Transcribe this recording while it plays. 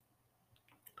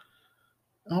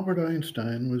Albert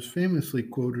Einstein was famously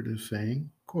quoted as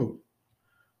saying, quote,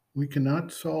 "We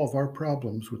cannot solve our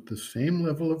problems with the same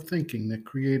level of thinking that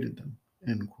created them,"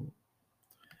 end quote.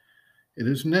 It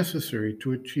is necessary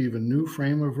to achieve a new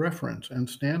frame of reference and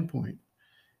standpoint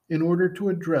in order to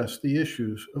address the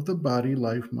issues of the body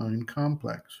life mind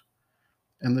complex,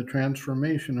 and the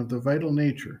transformation of the vital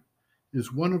nature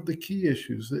is one of the key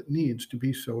issues that needs to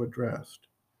be so addressed.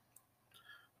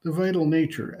 The vital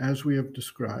nature, as we have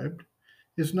described,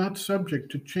 is not subject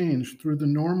to change through the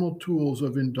normal tools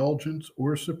of indulgence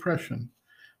or suppression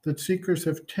that seekers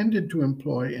have tended to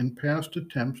employ in past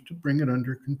attempts to bring it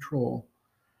under control.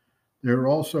 There are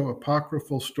also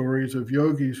apocryphal stories of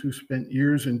yogis who spent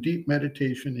years in deep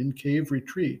meditation in cave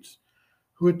retreats,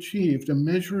 who achieved a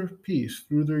measure of peace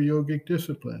through their yogic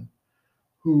discipline,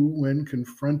 who, when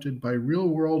confronted by real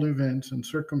world events and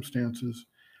circumstances,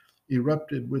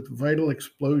 erupted with vital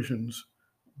explosions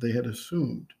they had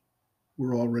assumed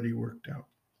were already worked out.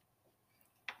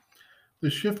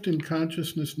 The shift in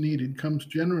consciousness needed comes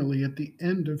generally at the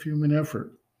end of human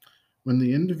effort, when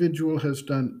the individual has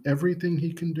done everything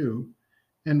he can do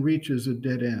and reaches a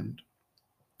dead end.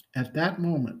 At that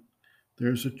moment,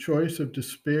 there is a choice of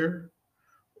despair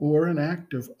or an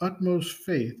act of utmost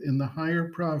faith in the higher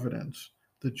providence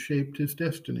that shaped his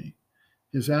destiny,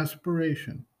 his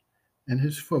aspiration, and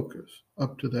his focus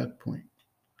up to that point.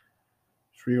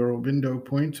 Sri Aurobindo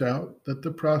points out that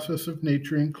the process of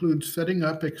nature includes setting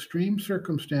up extreme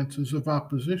circumstances of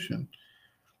opposition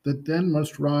that then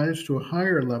must rise to a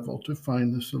higher level to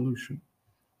find the solution.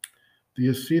 The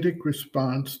ascetic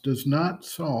response does not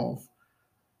solve,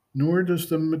 nor does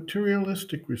the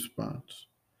materialistic response.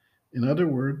 In other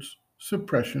words,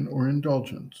 suppression or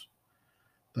indulgence.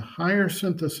 The higher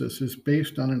synthesis is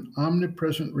based on an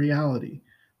omnipresent reality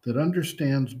that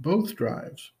understands both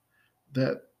drives,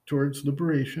 that towards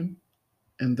liberation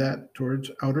and that towards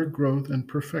outer growth and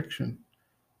perfection,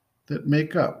 that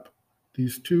make up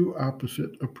these two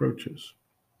opposite approaches.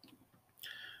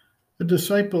 A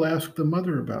disciple asked the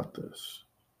mother about this.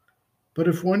 But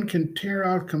if one can tear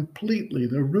out completely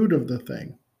the root of the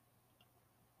thing,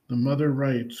 the mother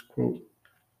writes, quote,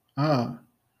 "Ah,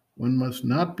 one must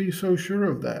not be so sure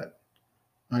of that.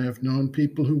 I have known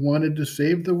people who wanted to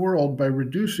save the world by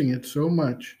reducing it so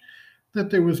much that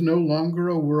there was no longer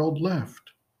a world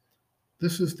left.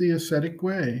 This is the ascetic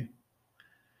way.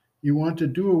 You want to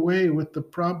do away with the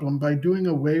problem by doing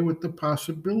away with the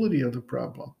possibility of the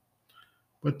problem.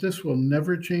 But this will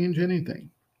never change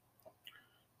anything.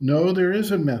 No, there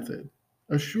is a method,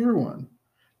 a sure one,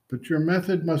 but your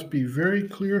method must be very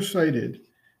clear sighted,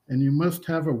 and you must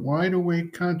have a wide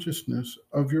awake consciousness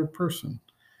of your person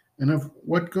and of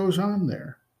what goes on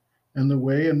there and the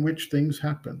way in which things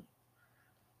happen.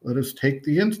 Let us take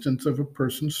the instance of a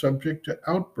person subject to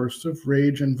outbursts of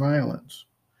rage and violence.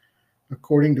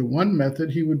 According to one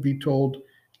method, he would be told,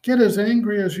 "Get as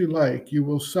angry as you like. You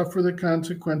will suffer the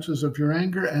consequences of your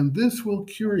anger, and this will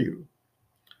cure you."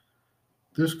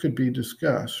 This could be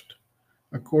discussed.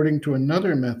 According to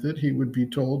another method, he would be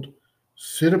told,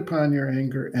 "Sit upon your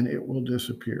anger and it will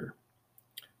disappear."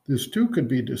 This too could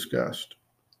be discussed.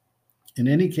 In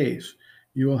any case,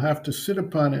 you will have to sit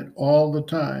upon it all the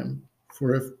time,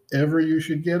 for if ever you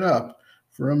should get up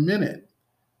for a minute,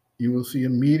 you will see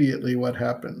immediately what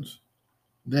happens.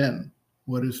 Then,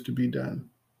 what is to be done?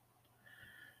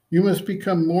 You must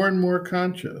become more and more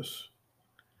conscious.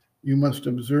 You must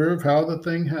observe how the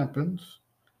thing happens,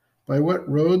 by what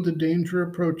road the danger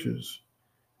approaches,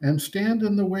 and stand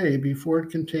in the way before it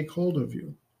can take hold of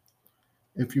you.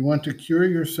 If you want to cure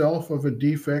yourself of a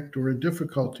defect or a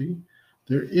difficulty,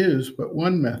 there is but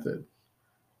one method: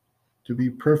 to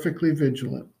be perfectly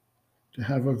vigilant, to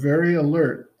have a very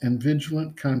alert and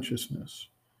vigilant consciousness.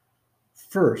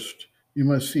 First, you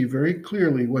must see very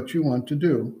clearly what you want to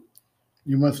do.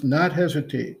 You must not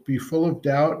hesitate, be full of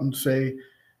doubt, and say,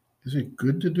 "Is it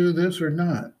good to do this or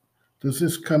not? Does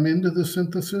this come into the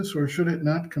synthesis or should it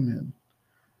not come in?"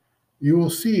 You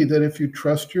will see that if you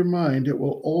trust your mind, it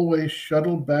will always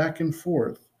shuttle back and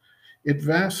forth. It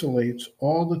vacillates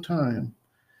all the time.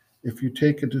 If you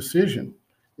take a decision,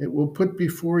 it will put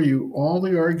before you all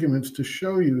the arguments to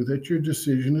show you that your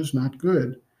decision is not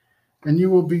good, and you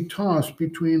will be tossed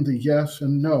between the yes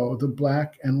and no, the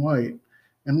black and white,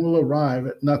 and will arrive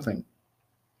at nothing.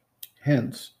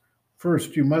 Hence,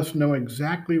 first you must know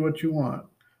exactly what you want.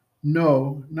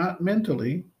 No, not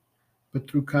mentally, but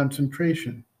through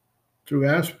concentration, through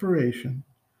aspiration,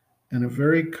 and a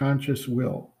very conscious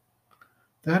will.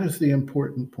 That is the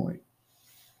important point.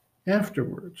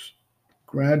 Afterwards,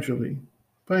 gradually,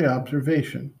 by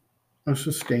observation, a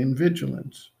sustained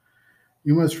vigilance,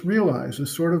 You must realize a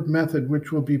sort of method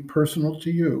which will be personal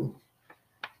to you.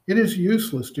 It is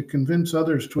useless to convince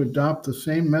others to adopt the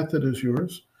same method as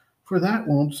yours, for that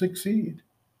won't succeed.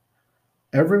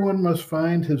 Everyone must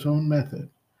find his own method.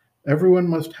 Everyone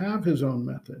must have his own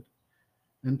method.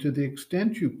 And to the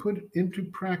extent you put into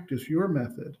practice your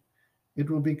method, it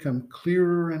will become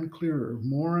clearer and clearer,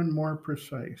 more and more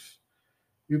precise.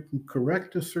 You can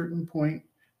correct a certain point,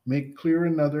 make clear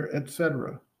another,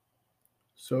 etc.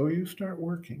 So you start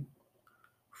working.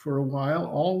 For a while,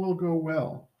 all will go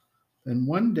well. Then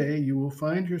one day you will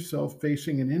find yourself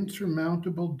facing an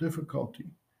insurmountable difficulty,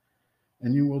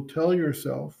 and you will tell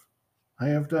yourself, I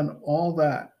have done all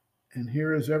that, and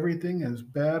here is everything as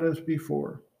bad as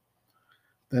before.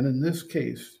 Then in this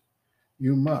case,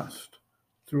 you must,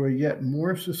 through a yet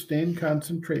more sustained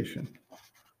concentration,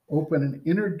 open an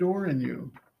inner door in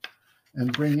you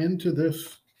and bring into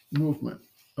this movement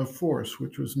a force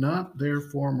which was not there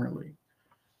formerly,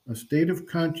 a state of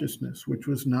consciousness which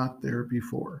was not there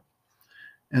before.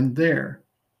 And there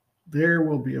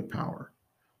will be a power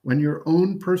when your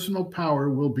own personal power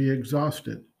will be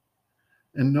exhausted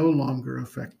and no longer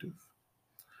effective.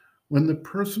 When the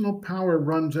personal power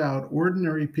runs out,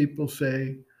 ordinary people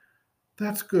say,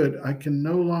 that's good, I can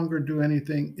no longer do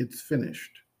anything, it's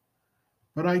finished.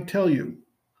 But I tell you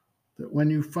that when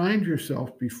you find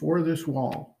yourself before this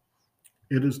wall,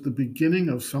 it is the beginning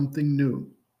of something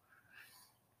new.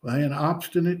 By an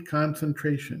obstinate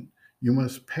concentration, you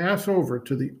must pass over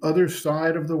to the other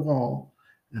side of the wall,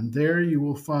 and there you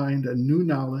will find a new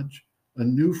knowledge, a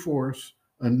new force,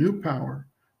 a new power,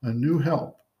 a new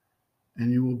help,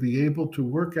 and you will be able to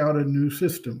work out a new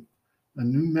system, a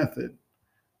new method,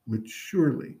 which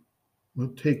surely will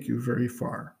take you very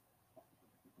far.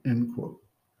 End quote.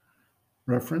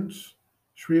 Reference,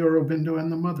 Sri Aurobindo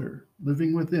and the Mother,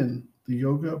 Living Within, the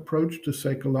Yoga Approach to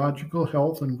Psychological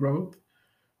Health and Growth,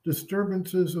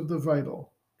 Disturbances of the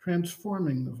Vital,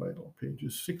 Transforming the Vital,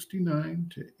 pages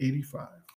 69 to 85.